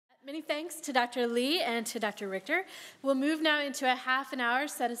Many thanks to Dr. Lee and to Dr. Richter. We'll move now into a half an hour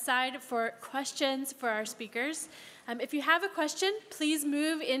set aside for questions for our speakers. If you have a question, please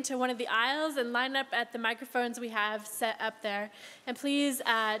move into one of the aisles and line up at the microphones we have set up there. And please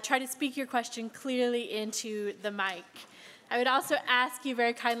try to speak your question clearly into the mic. I would also ask you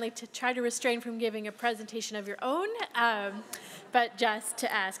very kindly to try to refrain from giving a presentation of your own, but just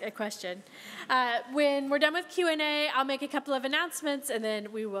to ask a question. When we're done with Q&A, I'll make a couple of announcements, and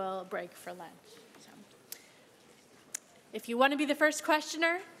then we will break for lunch. So, if you want to be the first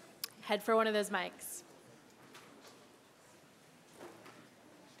questioner, head for one of those mics.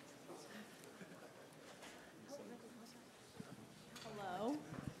 Hello?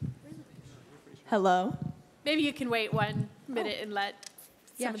 Hello? Maybe you can wait 1 minute and let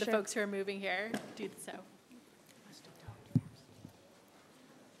some of the folks who are moving here do so.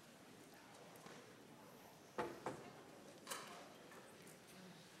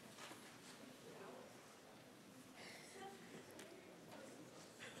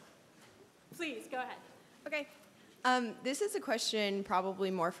 Please, go ahead. Okay. This is a question probably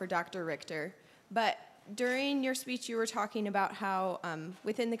more for Dr. Richter, but during your speech you were talking about how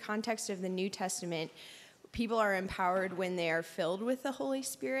within the context of the New Testament, people are empowered when they are filled with the Holy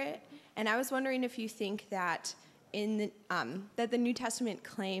Spirit, and I was wondering if you think that that the New Testament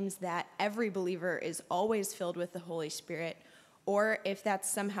claims that every believer is always filled with the Holy Spirit, or if that's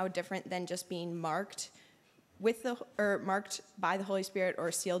somehow different than just being marked marked by the Holy Spirit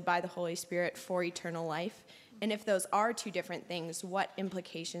or sealed by the Holy Spirit for eternal life. And if those are two different things, what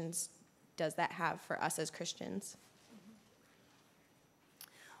implications does that have for us as Christians?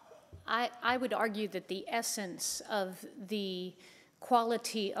 I would argue that the essence of the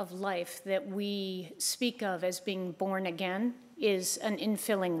quality of life that we speak of as being born again is an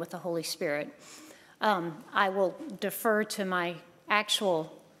infilling with the Holy Spirit. I will defer to my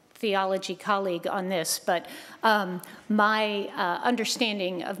actual theology colleague on this, but my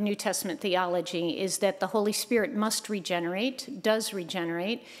understanding of New Testament theology is that the Holy Spirit must regenerate, does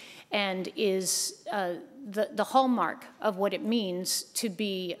regenerate, and is the hallmark of what it means to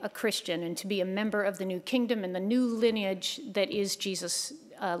be a Christian and to be a member of the new kingdom and the new lineage that is Jesus'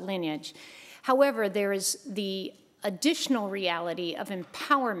 lineage. However, there is the additional reality of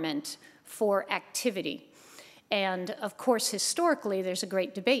empowerment for activity. And of course, historically, there's a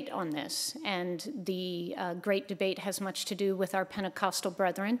great debate on this. And the great debate has much to do with our Pentecostal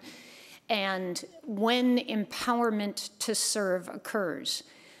brethren. And when empowerment to serve occurs,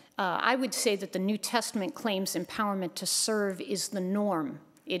 I would say that the New Testament claims empowerment to serve is the norm.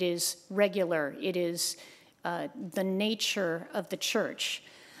 It is regular. It is the nature of the church.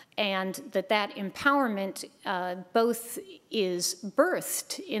 And that empowerment both is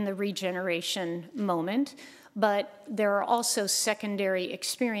birthed in the regeneration moment, but there are also secondary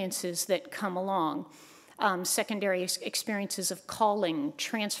experiences that come along. Secondary experiences of calling,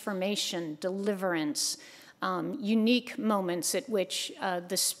 transformation, deliverance, unique moments at which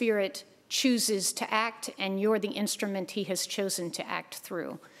the Spirit chooses to act and you're the instrument he has chosen to act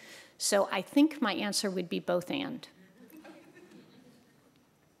through. So I think my answer would be both and.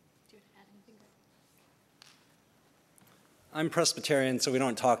 I'm Presbyterian, so we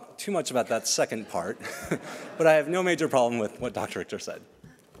don't talk too much about that second part, but I have no major problem with what Dr. Richter said.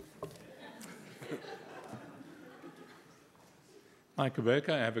 Michael Welker,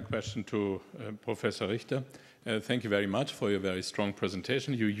 I have a question to Professor Richter. Thank you very much for your very strong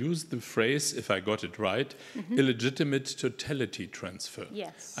presentation. You used the phrase, if I got it right, illegitimate totality transfer.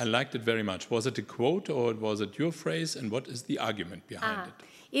 Yes. I liked it very much. Was it a quote or was it your phrase, and what is the argument behind it?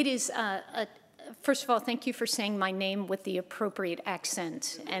 It is first of all, thank you for saying my name with the appropriate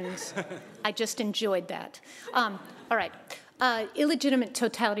accent, and I just enjoyed that. All right. Illegitimate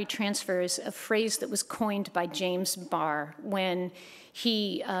totality transfer is a phrase that was coined by James Barr when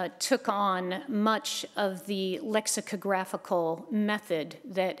he took on much of the lexicographical method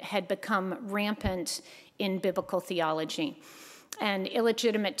that had become rampant in biblical theology. And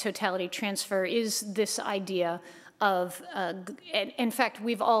illegitimate totality transfer is this idea of, in fact,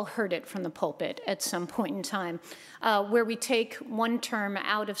 we've all heard it from the pulpit at some point in time, where we take one term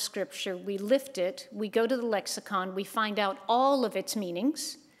out of Scripture, we lift it, we go to the lexicon, we find out all of its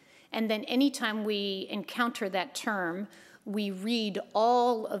meanings, and then anytime we encounter that term, we read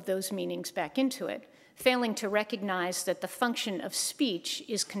all of those meanings back into it, failing to recognize that the function of speech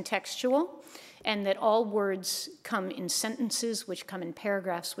is contextual, and that all words come in sentences, which come in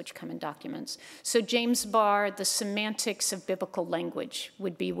paragraphs, which come in documents. So James Barr, the semantics of biblical language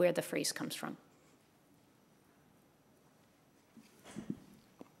would be where the phrase comes from.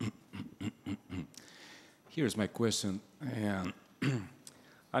 Here's my question.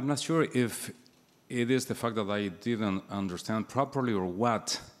 I'm not sure if it is the fact that I didn't understand properly or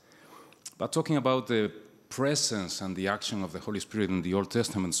what, but talking about the presence and the action of the Holy Spirit in the Old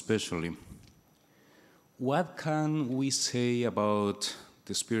Testament especially, what can we say about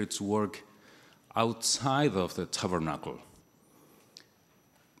the Spirit's work outside of the tabernacle?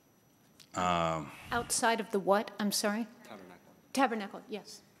 Outside of the what? I'm sorry? Tabernacle. Tabernacle,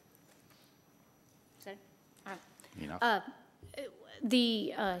 yes. Is that it? All right. Enough.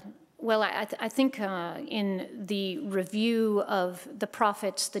 Well, I think in the review of the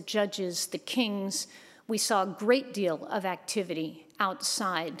prophets, the judges, the kings, we saw a great deal of activity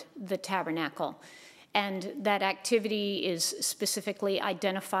outside the tabernacle. And that activity is specifically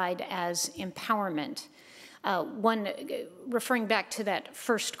identified as empowerment. Referring back to that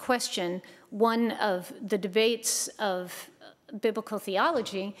first question, one of the debates of biblical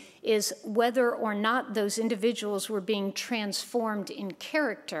theology is whether or not those individuals were being transformed in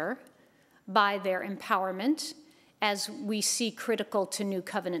character by their empowerment, as we see critical to New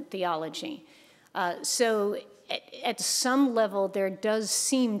Covenant theology. So at some level, there does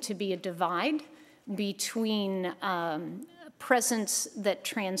seem to be a divide between presence that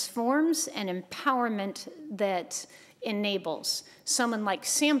transforms and empowerment that enables. Someone like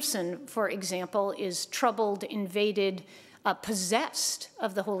Samson, for example, is troubled, invaded, possessed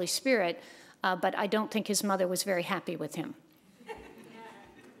of the Holy Spirit, but I don't think his mother was very happy with him.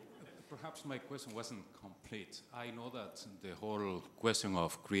 Perhaps my question wasn't complete. I know that the whole question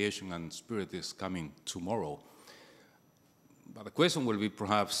of creation and spirit is coming tomorrow. But the question will be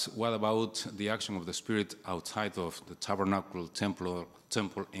perhaps, what about the action of the Spirit outside of the tabernacle, temple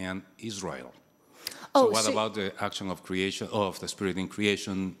and Israel? So what about the action of creation, of the Spirit in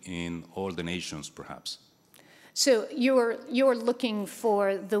creation in all the nations, perhaps? So you're looking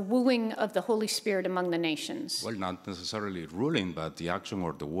for the wooing of the Holy Spirit among the nations? Well, not necessarily ruling, but the action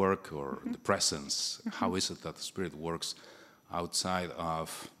or the work or the presence. How is it that the Spirit works outside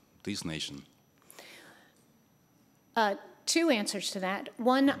of this nation? Two answers to that.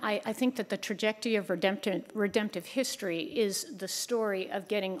 One, I think that the trajectory of redemptive history is the story of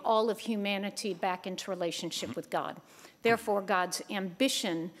getting all of humanity back into relationship with God. Therefore, God's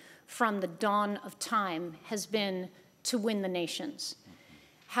ambition from the dawn of time has been to win the nations.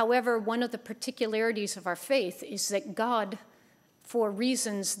 However, one of the particularities of our faith is that God, for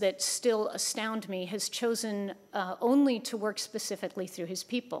reasons that still astound me, has chosen only to work specifically through his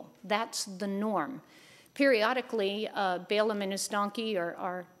people. That's the norm. Periodically, Balaam and his donkey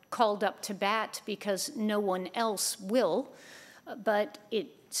are called up to bat because no one else will, but it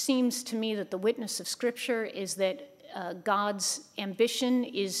seems to me that the witness of Scripture is that God's ambition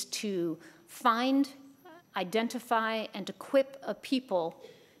is to find, identify, and equip a people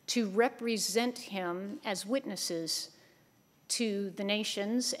to represent him as witnesses to the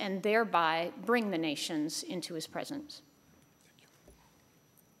nations and thereby bring the nations into his presence.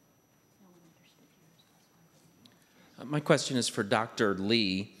 My question is for Dr.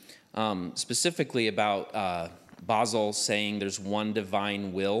 Lee, specifically about Basil saying there's one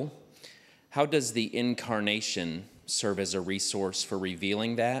divine will. How does the incarnation serve as a resource for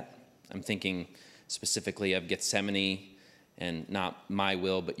revealing that? I'm thinking specifically of Gethsemane and not my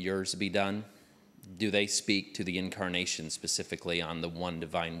will but yours be done. Do they speak to the incarnation specifically on the one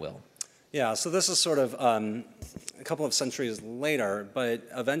divine will? Yeah, so this is sort of a couple of centuries later, but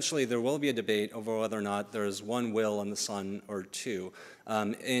eventually there will be a debate over whether or not there is one will in the Son or two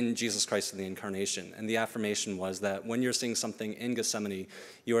in Jesus Christ in the Incarnation. And the affirmation was that when you're seeing something in Gethsemane,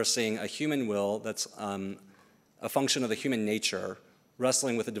 you are seeing a human will that's a function of the human nature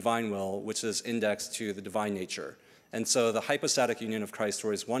wrestling with the divine will, which is indexed to the divine nature. And so the hypostatic union of Christ,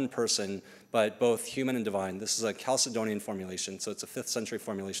 where he's one person, but both human and divine, this is a Chalcedonian formulation, so it's a 5th century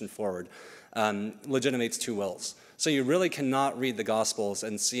formulation forward, legitimates two wills. So you really cannot read the Gospels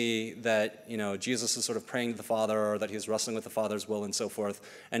and see that, Jesus is sort of praying to the Father or that he's wrestling with the Father's will and so forth,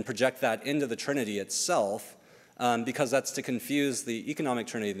 and project that into the Trinity itself, because that's to confuse the economic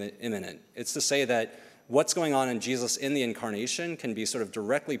Trinity, the immanent. It's to say that what's going on in Jesus in the Incarnation can be sort of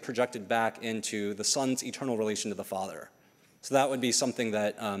directly projected back into the Son's eternal relation to the Father. So that would be something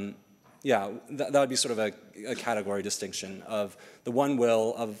that, that would be sort of a category distinction of the one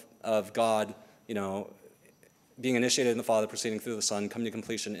will of God, being initiated in the Father, proceeding through the Son, coming to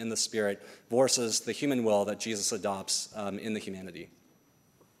completion in the Spirit, versus the human will that Jesus adopts in the humanity.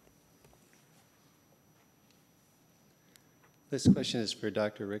 This question is for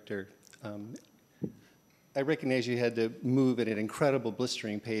Dr. Richter. I recognize you had to move at an incredible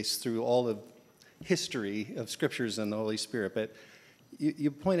blistering pace through all the history of scriptures and the Holy Spirit, but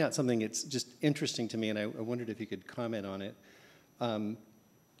you point out something that's just interesting to me, and I wondered if you could comment on it.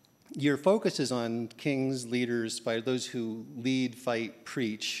 your focus is on kings, leaders, fighters, those who lead, fight,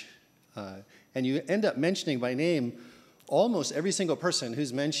 preach, and you end up mentioning by name almost every single person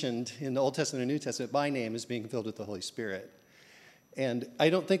who's mentioned in the Old Testament and New Testament by name as being filled with the Holy Spirit. And I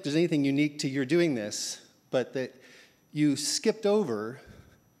don't think there's anything unique to your doing this, but that you skipped over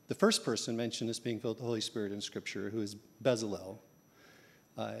the first person mentioned as being filled with the Holy Spirit in Scripture, who is Bezalel,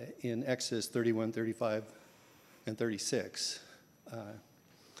 in Exodus 31, 35, and 36.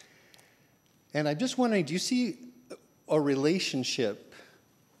 And I'm just wondering, do you see a relationship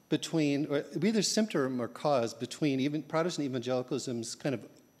between, or either symptom or cause, between even Protestant evangelicalism's kind of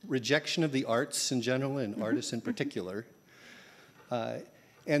rejection of the arts in general and artists in particular,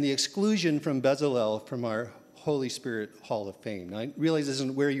 and the exclusion from Bezalel from our Holy Spirit Hall of Fame? Now, I realize this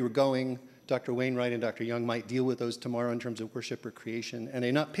isn't where you were going. Dr. Wainwright and Dr. Young might deal with those tomorrow in terms of worship or creation, and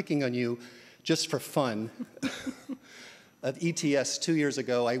I'm not picking on you just for fun. At ETS 2 years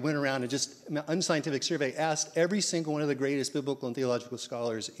ago, I went around and just, an unscientific survey, asked every single one of the greatest biblical and theological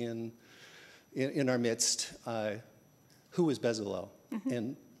scholars in our midst, who was Bezalel?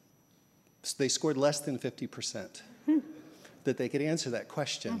 And they scored less than 50% that they could answer that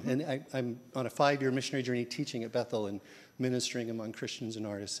question. And I'm on a 5-year missionary journey teaching at Bethel and ministering among Christians and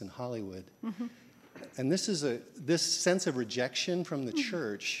artists in Hollywood. And this sense of rejection from the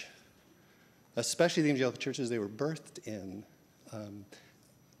church, especially the evangelical churches they were birthed in,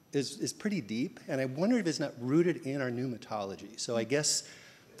 is pretty deep. And I wonder if it's not rooted in our pneumatology. So I guess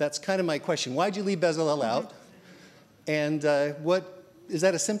that's kind of my question. Why'd you leave Bezalel out? And is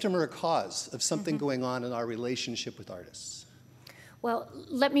that a symptom or a cause of something going on in our relationship with artists? Well,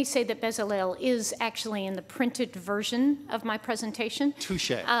 let me say that Bezalel is actually in the printed version of my presentation.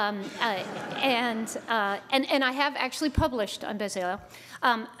 Touche. And I have actually published on Bezalel.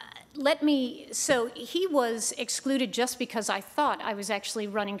 So he was excluded just because I thought I was actually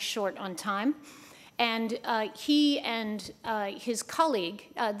running short on time. And he and his colleague,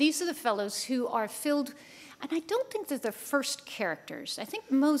 these are the fellows who are filled, and I don't think they're the first characters. I think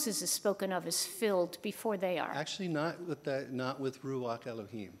Moses is spoken of as filled before they are. Actually, not with Ruach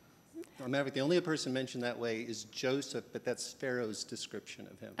Elohim. As a matter of fact, the only person mentioned that way is Joseph, but that's Pharaoh's description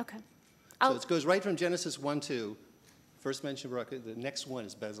of him. Okay. So it goes right from Genesis 1-2. First mention of Ruach, the next one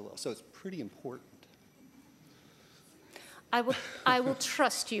is Bezalel. So it's pretty important. I will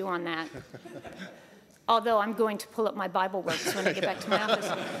trust you on that. Although I'm going to pull up my Bible works when I get back to my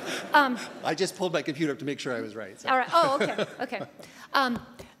office. I just pulled my computer up to make sure I was right. So. All right. Oh, okay.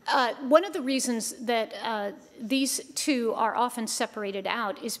 One of the reasons that these two are often separated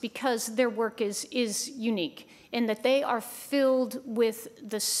out is because their work is unique in that they are filled with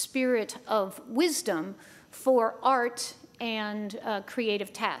the spirit of wisdom for art and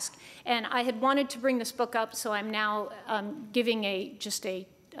creative task. And I had wanted to bring this book up, so I'm now giving just a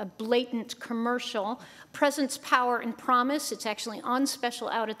blatant commercial. Presence, Power, and Promise. It's actually on special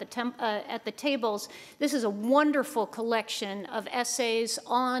out at the tables. This is a wonderful collection of essays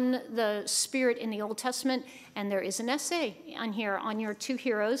on the Spirit in the Old Testament, and there is an essay on here on your two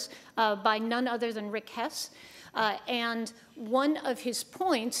heroes by none other than Rick Hess. And one of his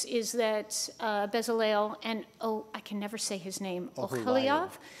points is that Bezalel and, I can never say his name,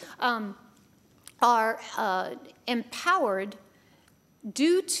 Oholiab, are empowered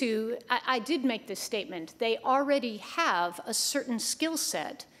due to, I did make this statement, they already have a certain skill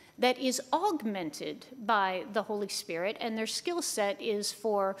set that is augmented by the Holy Spirit, and their skill set is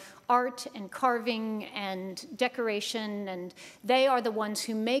for art and carving and decoration, and they are the ones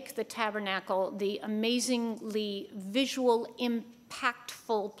who make the tabernacle the amazingly visual,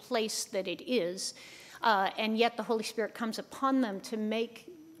 impactful place that it is, and yet the Holy Spirit comes upon them to make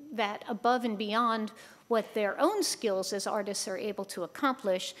that above and beyond what their own skills as artists are able to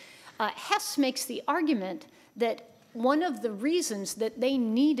accomplish. Hess makes the argument that one of the reasons that they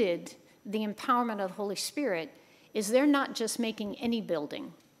needed the empowerment of the Holy Spirit is they're not just making any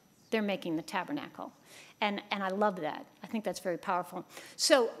building, they're making the tabernacle. And I love that. I think that's very powerful.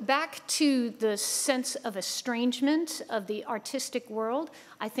 So back to the sense of estrangement of the artistic world,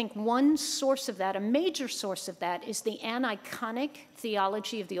 I think one source of that, a major source of that, is the aniconic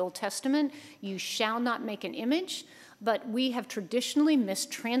theology of the Old Testament. You shall not make an image, but we have traditionally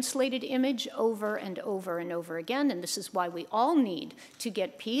mistranslated image over and over and over again, and this is why we all need to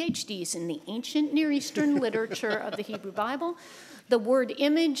get PhDs in the ancient Near Eastern literature of the Hebrew Bible. The word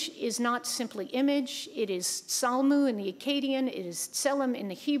image is not simply image. It is Salmu in the Akkadian. It is Tselem in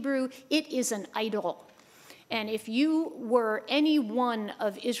the Hebrew. It is an idol. And if you were any one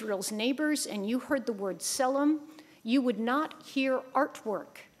of Israel's neighbors and you heard the word Tselem, you would not hear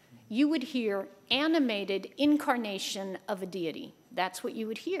artwork. You would hear animated incarnation of a deity. that's what you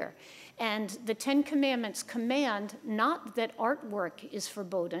would hear. And the Ten Commandments command not that artwork is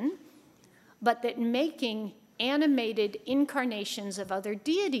forbidden, but that making animated incarnations of other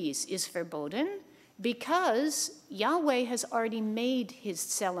deities is forbidden, because Yahweh has already made his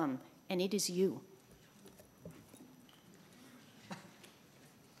Tselem, and it is you.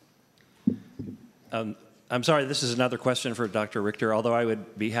 I'm sorry, this is another question for Dr. Richter, although I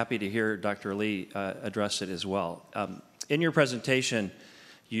would be happy to hear Dr. Lee address it as well. In your presentation,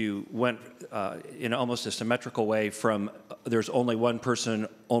 you went in almost a symmetrical way from there's only one person,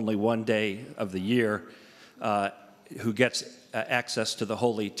 only one day of the year who gets access to the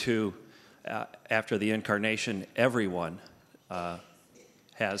Holy to after the incarnation. Everyone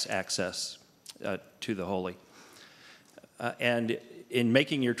has access to the Holy. And in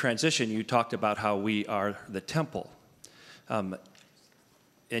making your transition, you talked about how we are the temple. And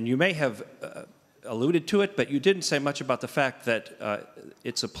you may have alluded to it, but you didn't say much about the fact that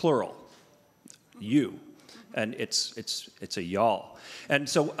it's a plural, you, and it's a y'all. And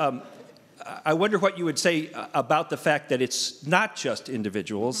so I wonder what you would say about the fact that it's not just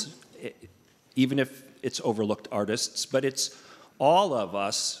individuals, even if it's overlooked artists, but it's all of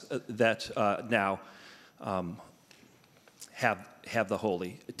us that now have the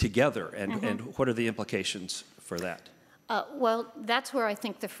Holy together, and what are the implications for that? Well, that's where I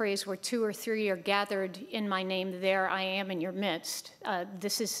think the phrase, where two or three are gathered in my name, there I am in your midst.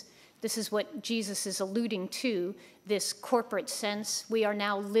 This is what Jesus is alluding to, this corporate sense. We are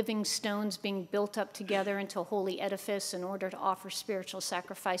now living stones being built up together into a holy edifice in order to offer spiritual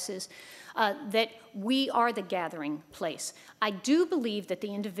sacrifices, that we are the gathering place. I do believe that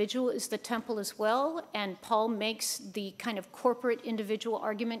the individual is the temple as well, and Paul makes the kind of corporate individual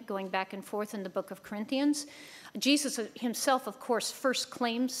argument going back and forth in the book of Corinthians. Jesus himself, of course, first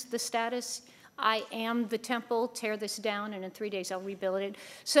claims the status, I am the temple, tear this down, and in 3 days I'll rebuild it.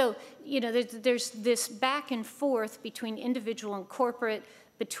 So, there's this back and forth between individual and corporate,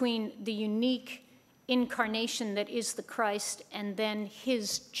 between the unique incarnation that is the Christ and then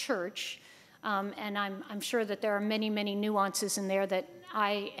his church. And I'm sure that there are many, many nuances in there that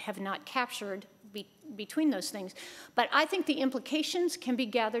I have not captured between those things. But I think the implications can be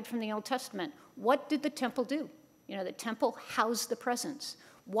gathered from the Old Testament. What did the temple do? The temple housed the presence.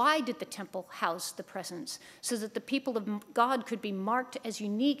 Why did the temple house the presence? So that the people of God could be marked as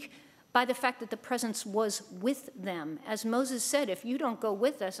unique by the fact that the presence was with them. As Moses said, if you don't go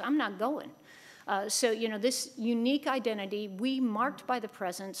with us, I'm not going. So this unique identity, we marked by the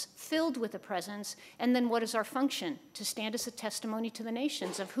presence, filled with the presence, and then what is our function? To stand as a testimony to the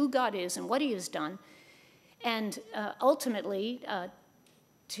nations of who God is and what he has done, and ultimately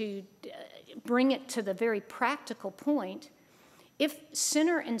to bring it to the very practical point. If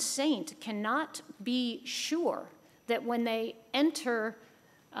sinner and saint cannot be sure that when they enter,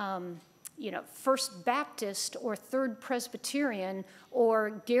 First Baptist or Third Presbyterian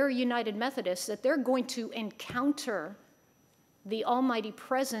or Gary United Methodist, that they're going to encounter the almighty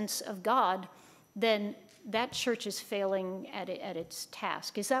presence of God, then that church is failing at its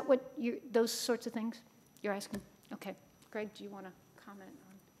task. Is that what those sorts of things you're asking? Okay. Greg, do you want to comment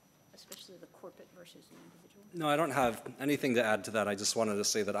on especially the corporate versus the individual? No, I don't have anything to add to that. I just wanted to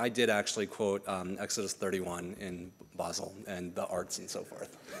say that I did actually quote Exodus 31 in Basel and the arts and so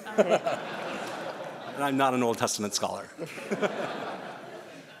forth. Okay. And I'm not an Old Testament scholar.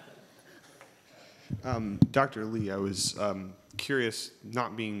 Dr. Lee, I was curious,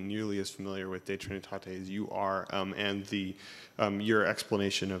 not being nearly as familiar with De Trinitate as you are, and your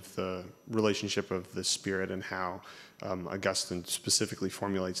explanation of the relationship of the Spirit and how Augustine specifically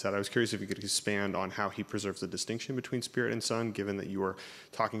formulates that. I was curious if you could expand on how he preserves the distinction between Spirit and Son, given that you were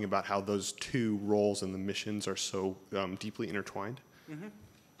talking about how those two roles and the missions are so deeply intertwined. Mm-hmm.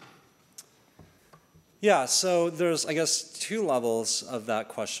 Yeah, so there's, I guess, two levels of that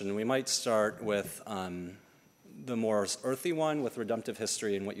question. We might start with the more earthy one with redemptive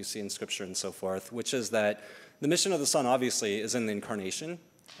history and what you see in Scripture and so forth, which is that the mission of the Son, obviously, is in the incarnation.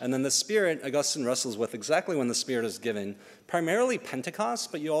 And then the Spirit, Augustine wrestles with exactly when the Spirit is given, primarily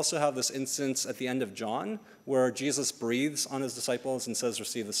Pentecost, but you also have this instance at the end of John where Jesus breathes on his disciples and says,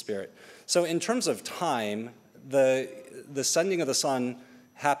 receive the Spirit. So in terms of time, the sending of the Son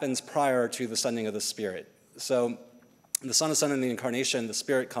happens prior to the sending of the Spirit. So the Son is sent in the incarnation, the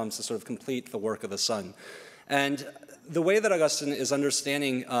Spirit comes to sort of complete the work of the Son. And the way that Augustine is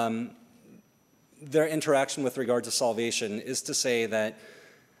understanding their interaction with regard to salvation is to say that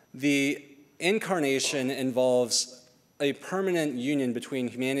the incarnation involves a permanent union between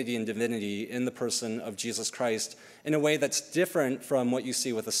humanity and divinity in the person of Jesus Christ in a way that's different from what you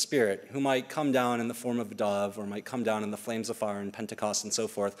see with the Spirit, who might come down in the form of a dove or might come down in the flames of fire in Pentecost and so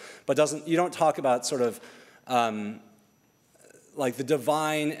forth, but you don't talk about sort of like the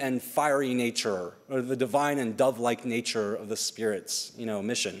divine and fiery nature or the divine and dove-like nature of the Spirit's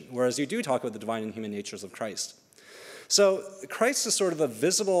mission, whereas you do talk about the divine and human natures of Christ. So Christ is sort of a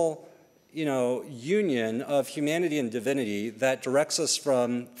visible union of humanity and divinity that directs us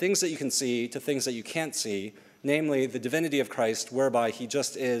from things that you can see to things that you can't see, namely the divinity of Christ, whereby he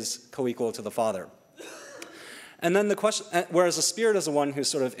just is co-equal to the Father. And then the question, whereas the Spirit is the one who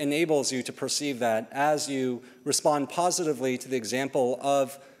sort of enables you to perceive that as you respond positively to the example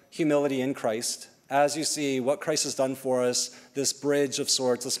of humility in Christ, as you see what Christ has done for us, this bridge of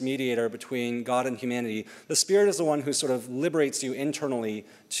sorts, this mediator between God and humanity, the Spirit is the one who sort of liberates you internally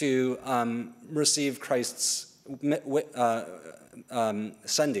to receive Christ's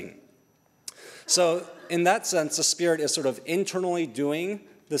sending. So in that sense, the Spirit is sort of internally doing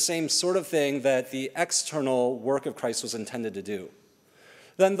the same sort of thing that the external work of Christ was intended to do.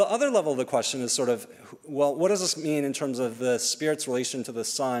 Then the other level of the question is sort of, well, what does this mean in terms of the Spirit's relation to the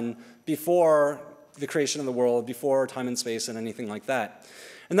Son before the creation of the world, before time and space and anything like that?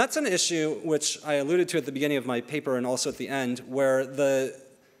 And that's an issue which I alluded to at the beginning of my paper and also at the end, where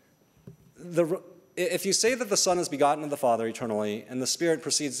if you say that the Son is begotten of the Father eternally and the Spirit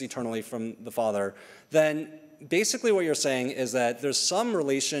proceeds eternally from the Father, then basically what you're saying is that there's some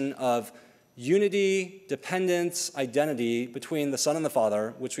relation of unity, dependence, identity between the Son and the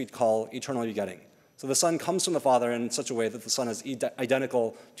Father, which we'd call eternally begetting. So the Son comes from the Father in such a way that the Son is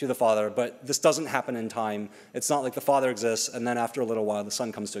identical to the Father, but this doesn't happen in time. It's not like the Father exists, and then after a little while, the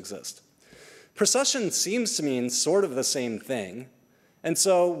Son comes to exist. Procession seems to mean sort of the same thing. And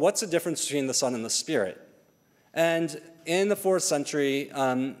so what's the difference between the Son and the Spirit? And in the 4th century,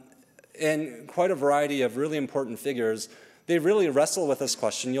 in quite a variety of really important figures, they really wrestle with this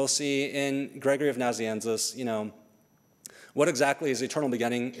question. You'll see in Gregory of Nazianzus, what exactly is eternal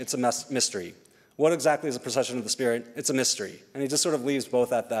begetting? It's a mystery. What exactly is a procession of the Spirit? It's a mystery. And he just sort of leaves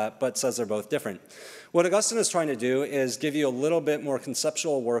both at that, but says they're both different. What Augustine is trying to do is give you a little bit more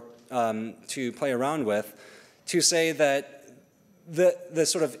conceptual work to play around with, to say that the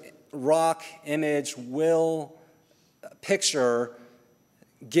sort of rock, image, will picture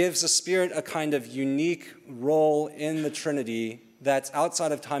gives the Spirit a kind of unique role in the Trinity that's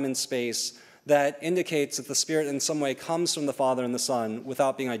outside of time and space, that indicates that the Spirit in some way comes from the Father and the Son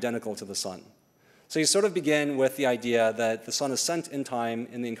without being identical to the Son. So you sort of begin with the idea that the Son is sent in time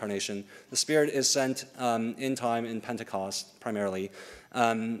in the Incarnation, the Spirit is sent in time in Pentecost primarily,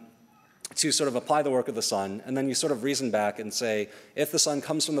 to sort of apply the work of the Son, and then you sort of reason back and say, if the Son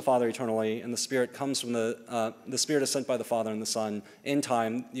comes from the Father eternally, and the Spirit comes from the Spirit is sent by the Father and the Son in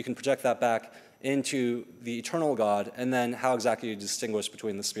time, you can project that back into the eternal God, and then how exactly you distinguish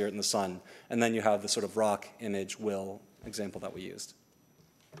between the Spirit and the Son, and then you have the sort of rock, image, will example that we used.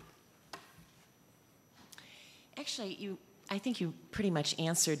 Actually, I think you pretty much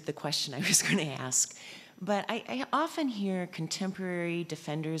answered the question I was going to ask. But I often hear contemporary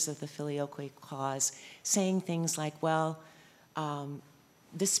defenders of the filioque clause saying things like, well,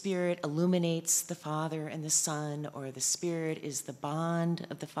 the Spirit illuminates the Father and the Son, or the Spirit is the bond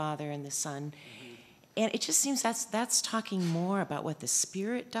of the Father and the Son. Mm-hmm. And it just seems that's talking more about what the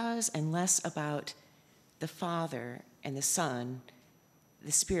Spirit does and less about the Father and the Son,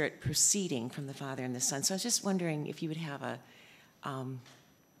 the Spirit proceeding from the Father and the Son. So I was just wondering if you would have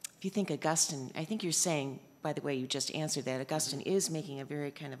if you think Augustine, I think you're saying, by the way you just answered that, Augustine is making a very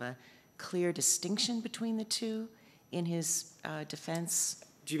kind of a clear distinction between the two in his defense.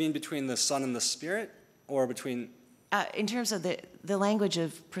 Do you mean between the Son and the Spirit, or between? In terms of the language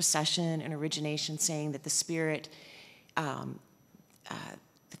of procession and origination, saying that the Spirit,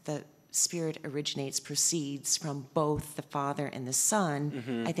 originates, proceeds from both the Father and the Son,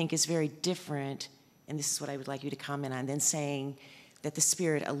 mm-hmm. I think is very different, and this is what I would like you to comment on, than saying that the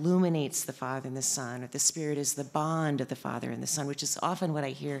Spirit illuminates the Father and the Son, or the Spirit is the bond of the Father and the Son, which is often what I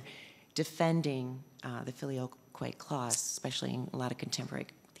hear defending the filioque clause, especially in a lot of contemporary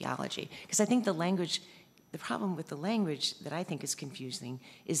theology. Because I think the problem with the language that I think is confusing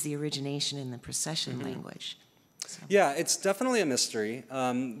is the origination and the procession mm-hmm. language. So. Yeah, it's definitely a mystery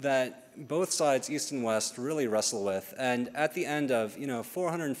that both sides, East and West, really wrestle with. And at the end of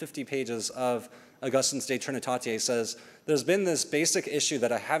 450 pages of Augustine's De Trinitate says, there's been this basic issue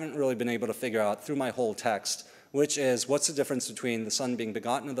that I haven't really been able to figure out through my whole text, which is what's the difference between the Son being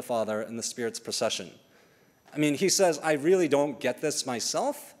begotten of the Father and the Spirit's procession? I mean, he says, I really don't get this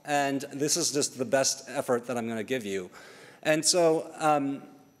myself, and this is just the best effort that I'm going to give you. And so,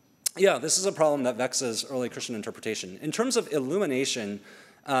 yeah, this is a problem that vexes early Christian interpretation. In terms of illumination,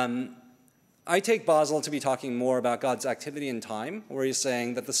 I take Basil to be talking more about God's activity in time, where he's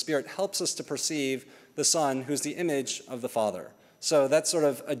saying that the Spirit helps us to perceive the Son, who's the image of the Father. So that's sort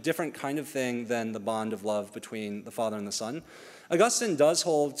of a different kind of thing than the bond of love between the Father and the Son. Augustine does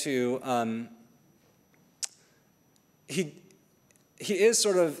hold to, he is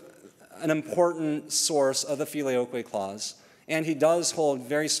sort of an important source of the filioque clause, and he does hold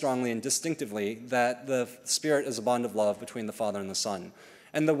very strongly and distinctively that the Spirit is a bond of love between the Father and the Son.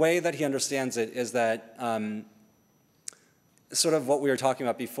 And the way that he understands it is that sort of what we were talking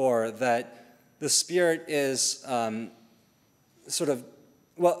about before, that the Spirit is the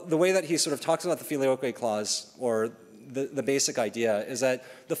way that he sort of talks about the filioque clause, or the basic idea, is that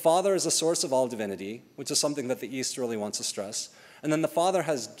the Father is the source of all divinity, which is something that the East really wants to stress. And then the Father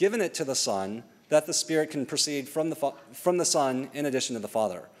has given it to the Son that the Spirit can proceed from the Son in addition to the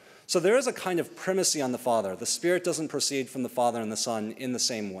Father. So there is a kind of primacy on the Father. The Spirit doesn't proceed from the Father and the Son in the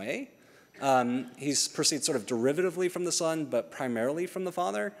same way. He proceeds sort of derivatively from the Son, but primarily from the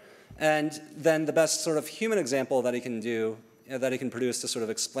Father. And then the best sort of human example that he can do, that he can produce to sort of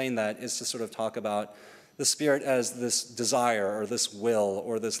explain that, is to sort of talk about the Spirit as this desire or this will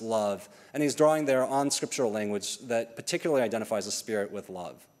or this love. And he's drawing there on scriptural language that particularly identifies the Spirit with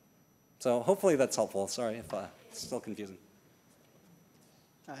love. So hopefully that's helpful. Sorry if it's still confusing.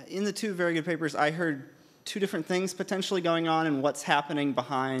 In the two very good papers, I heard two different things potentially going on and what's happening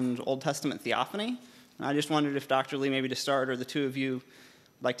behind Old Testament theophany. And I just wondered if Dr. Lee, maybe to start, or the two of you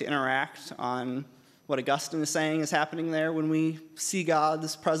like to interact on what Augustine is saying is happening there when we see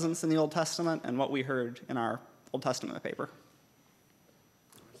God's presence in the Old Testament and what we heard in our Old Testament paper.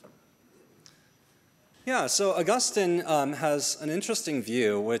 Yeah, so Augustine has an interesting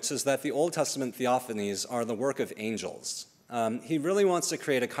view, which is that the Old Testament theophanies are the work of angels. He really wants to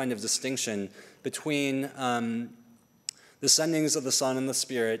create a kind of distinction between the sendings of the Son and the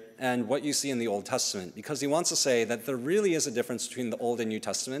Spirit and what you see in the Old Testament, because he wants to say that there really is a difference between the Old and New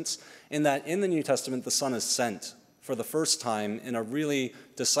Testaments, in that in the New Testament the Son is sent for the first time in a really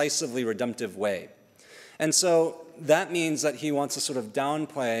decisively redemptive way. And so that means that he wants to sort of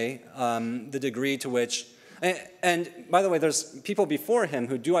downplay the degree to which, and by the way, there's people before him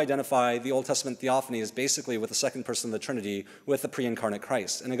who do identify the Old Testament theophany as basically with the second person of the Trinity, with the pre-incarnate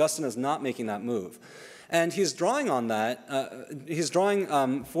Christ. And Augustine is not making that move. And he's drawing on that,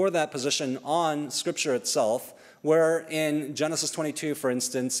 for that position on Scripture itself, where in Genesis 22, for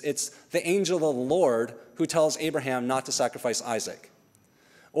instance, it's the angel of the Lord who tells Abraham not to sacrifice Isaac.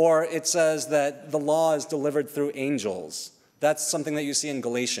 Or it says that the law is delivered through angels. That's something that you see in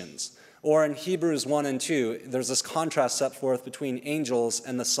Galatians. Or in Hebrews 1 and 2, there's this contrast set forth between angels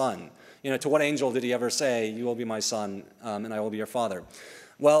and the Son. You know, to what angel did he ever say, you will be my son and I will be your father?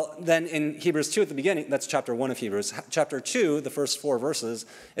 Well, then in Hebrews 2 at the beginning, that's chapter 1 of Hebrews. Chapter 2, the first 4 verses,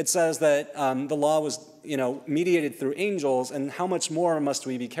 it says that the law was, mediated through angels, and how much more must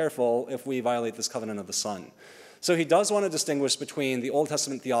we be careful if we violate this covenant of the Son? So he does want to distinguish between the Old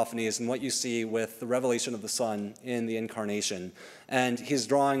Testament theophanies and what you see with the revelation of the Son in the Incarnation. And he's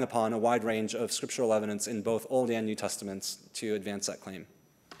drawing upon a wide range of scriptural evidence in both Old and New Testaments to advance that claim.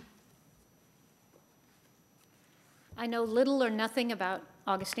 I know little or nothing about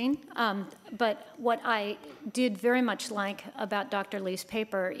Augustine, but what I did very much like about Dr. Lee's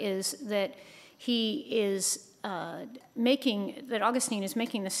paper is that he is that Augustine is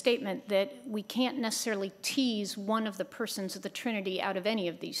making the statement that we can't necessarily tease one of the persons of the Trinity out of any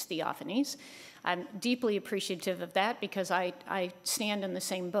of these theophanies. I'm deeply appreciative of that because I stand in the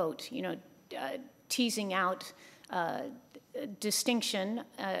same boat. Teasing out distinction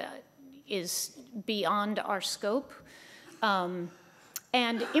is beyond our scope.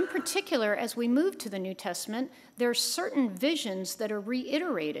 And in particular, as we move to the New Testament, there are certain visions that are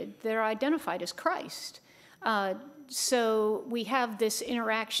reiterated, that are identified as Christ. So we have this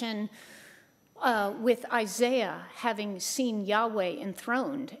interaction with Isaiah having seen Yahweh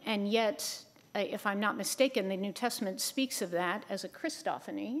enthroned, and yet, if I'm not mistaken, the New Testament speaks of that as a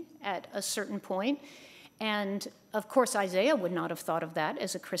Christophany at a certain point. And of course, Isaiah would not have thought of that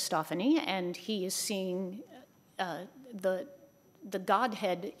as a Christophany, and he is seeing the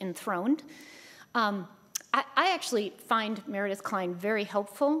Godhead enthroned. I actually find Meredith Kline very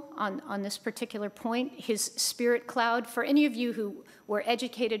helpful on this particular point. His spirit cloud, for any of you who were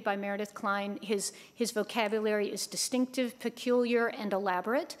educated by Meredith Kline, his vocabulary is distinctive, peculiar, and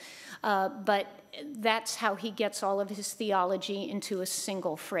elaborate, but that's how he gets all of his theology into a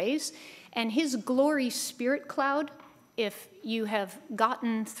single phrase. And his glory spirit cloud, if you have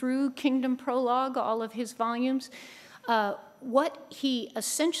gotten through Kingdom Prologue, all of his volumes, what he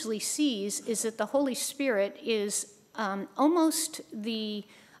essentially sees is that the Holy Spirit is almost a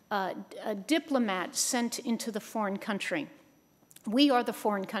diplomat sent into the foreign country. We are the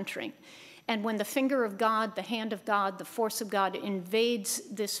foreign country. And when the finger of God, the hand of God, the force of God invades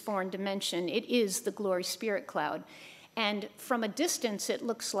this foreign dimension, it is the glory spirit cloud. And from a distance, it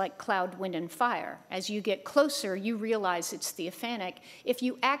looks like cloud, wind, and fire. As you get closer, you realize it's theophanic. If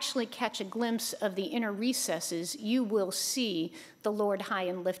you actually catch a glimpse of the inner recesses, you will see the Lord high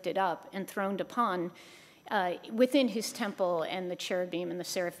and lifted up and throned upon within his temple, and the cherubim and the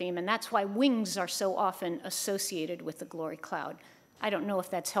seraphim. And that's why wings are so often associated with the glory cloud. I don't know if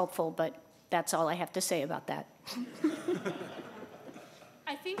that's helpful, but that's all I have to say about that.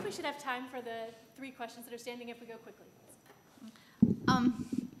 I think we should have time for the 3 questions that are standing if we go quickly.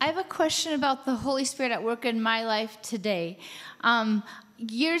 I have a question about the Holy Spirit at work in my life today.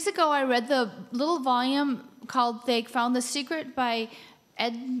 Years ago, I read the little volume called "They Found the Secret" by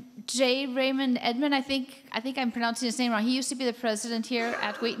J. Raymond Edmond. I think I'm pronouncing his name wrong. He used to be the president here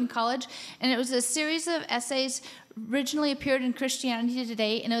at Wheaton College, and it was a series of essays originally appeared in Christianity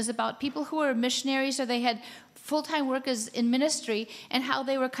Today, and it was about people who were missionaries or they had full-time work in ministry, and how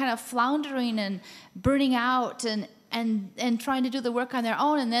they were kind of floundering and burning out and trying to do the work on their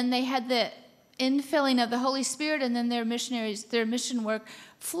own. And then they had the infilling of the Holy Spirit, and then their mission work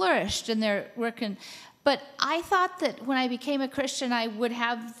flourished in their work. But I thought that when I became a Christian, I would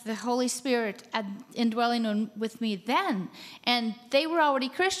have the Holy Spirit indwelling with me then. And they were already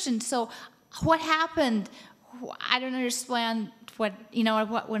Christians. So what happened? I don't understand what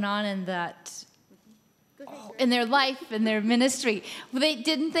went on in that. In their life, in their ministry.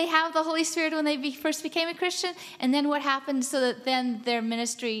 Didn't they have the Holy Spirit when they first became a Christian? And then what happened so that then their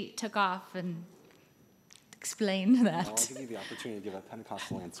ministry took off? And explain that. I'll give you the opportunity to give a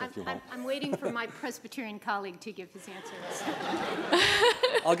Pentecostal answer if you want. I'm waiting for my Presbyterian colleague to give his answer.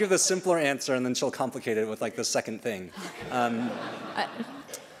 I'll give the simpler answer, and then she'll complicate it with like the second thing.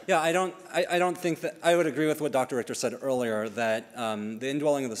 Yeah, I don't think that I would agree with what Dr. Richter said earlier, that the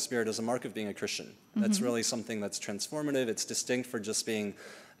indwelling of the Spirit is a mark of being a Christian. That's really something that's transformative. It's distinct for just being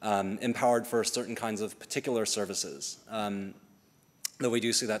empowered for certain kinds of particular services. Though we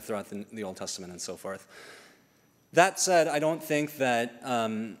do see that throughout the Old Testament and so forth. That said, I don't think that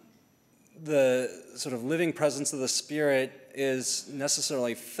the sort of living presence of the Spirit is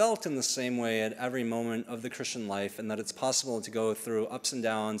necessarily felt in the same way at every moment of the Christian life, and that it's possible to go through ups and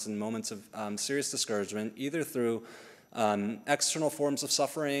downs and moments of serious discouragement, either through external forms of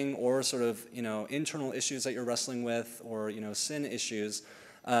suffering or sort of internal issues that you're wrestling with, or sin issues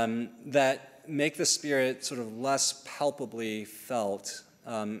that make the Spirit sort of less palpably felt,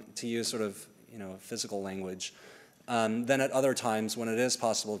 to use sort of physical language. Than at other times when it is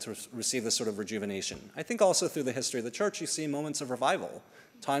possible to receive this sort of rejuvenation. I think also through the history of the church, you see moments of revival,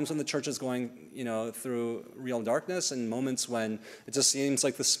 times when the church is going, through real darkness, and moments when it just seems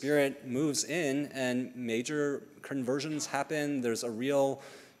like the Spirit moves in and major conversions happen. There's a real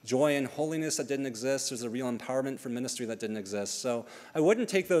joy and holiness that didn't exist. There's a real empowerment for ministry that didn't exist. So I wouldn't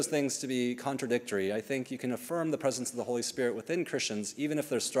take those things to be contradictory. I think you can affirm the presence of the Holy Spirit within Christians, even if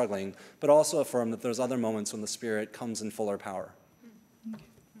they're struggling, but also affirm that there's other moments when the Spirit comes in fuller power.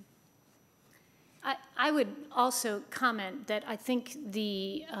 I would also comment that I think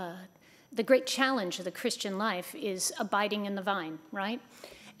the great challenge of the Christian life is abiding in the vine, right?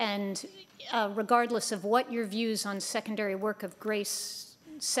 And regardless of what your views on secondary works of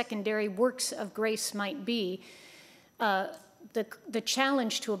grace might be, the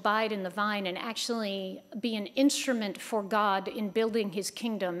challenge to abide in the vine and actually be an instrument for God in building his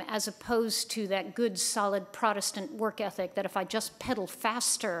kingdom, as opposed to that good, solid Protestant work ethic that if I just pedal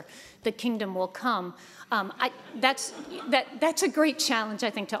faster, the kingdom will come. That's a great challenge, I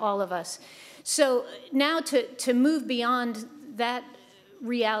think, to all of us. So now to move beyond that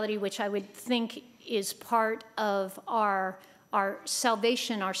reality, which I would think is part of our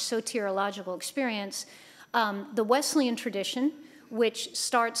salvation, our soteriological experience, the Wesleyan tradition, which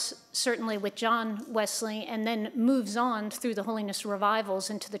starts certainly with John Wesley and then moves on through the holiness revivals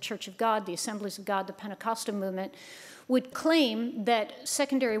into the Church of God, the Assemblies of God, the Pentecostal movement, would claim that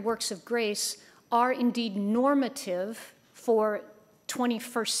secondary works of grace are indeed normative for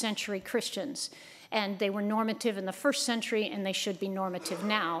 21st century Christians. And they were normative in the first century, and they should be normative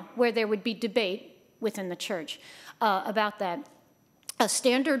now, where there would be debate within the church about that. a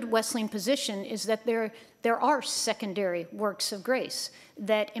standard Wesleyan position is that there are secondary works of grace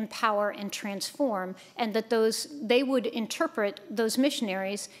that empower and transform, and that they would interpret those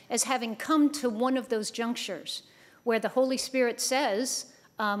missionaries as having come to one of those junctures where the Holy Spirit says,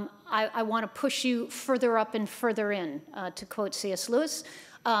 I want to push you further up and further in, to quote C.S. Lewis,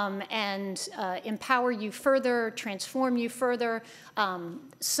 and empower you further, transform you further.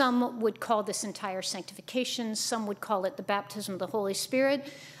 Some would call this entire sanctification. Some would call it the baptism of the Holy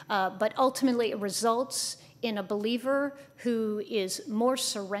Spirit. But ultimately, it results in a believer who is more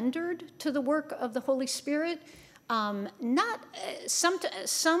surrendered to the work of the Holy Spirit.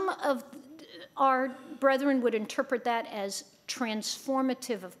 Some of our brethren would interpret that as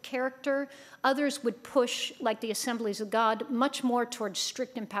transformative of character. Others would push, like the Assemblies of God, much more towards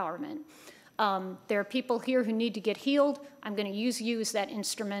strict empowerment. There are people here who need to get healed. I'm going to use you as that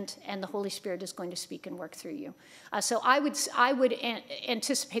instrument, and the Holy Spirit is going to speak and work through you. So I would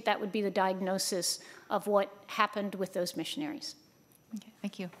anticipate that would be the diagnosis of what happened with those missionaries. Okay,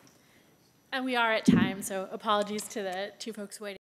 thank you. And we are at time, so apologies to the two folks waiting.